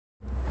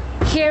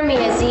Hear me,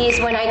 Aziz,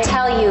 when I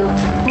tell you,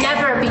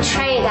 never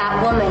betray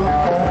that woman.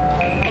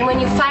 And when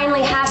you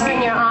finally have her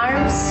in your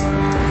arms,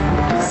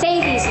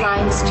 say these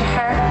lines to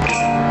her.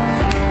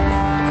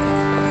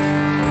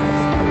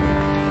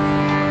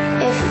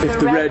 If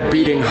the red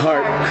beating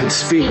heart could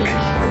speak,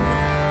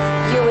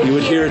 you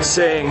would hear it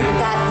saying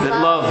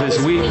that love is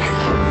weak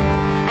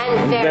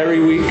and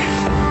very weak,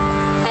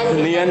 and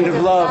the end of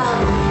love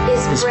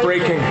is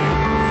breaking.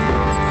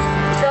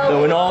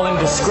 Though in all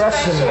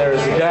indiscretion there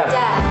is a death,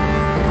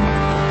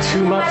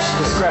 too much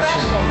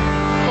discretion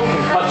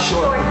can cut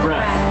short the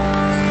breath.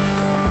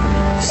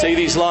 Say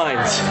these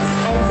lines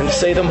and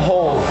say them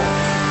whole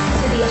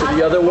to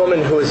the other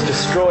woman who has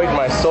destroyed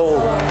my soul,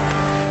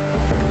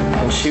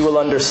 and she will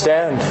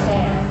understand.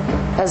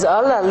 As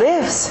Allah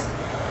lives,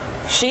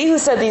 she who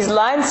said these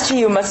lines to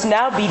you must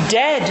now be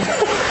dead.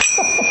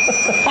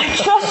 I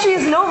trust she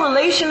is no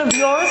relation of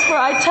yours, for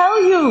I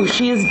tell you,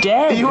 she is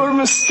dead. You are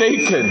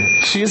mistaken.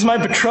 She is my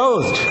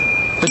betrothed,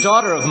 the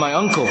daughter of my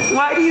uncle.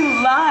 Why do you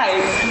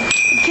lie?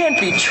 It can't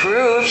be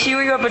true. If she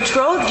were your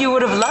betrothed, you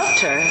would have loved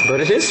her. But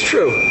it is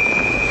true.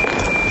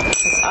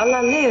 As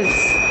Allah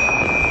lives,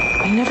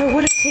 I never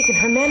would have taken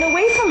her man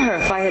away from her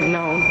if I had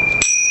known.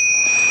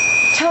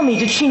 Tell me,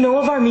 did she know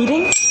of our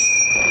meeting?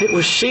 It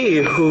was she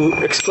who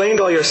explained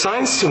all your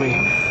signs to me.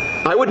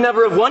 I would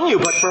never have won you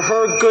but for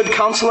her good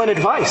counsel and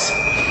advice.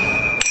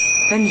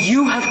 Then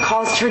you have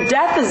caused her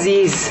death,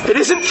 Aziz. It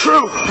isn't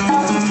true.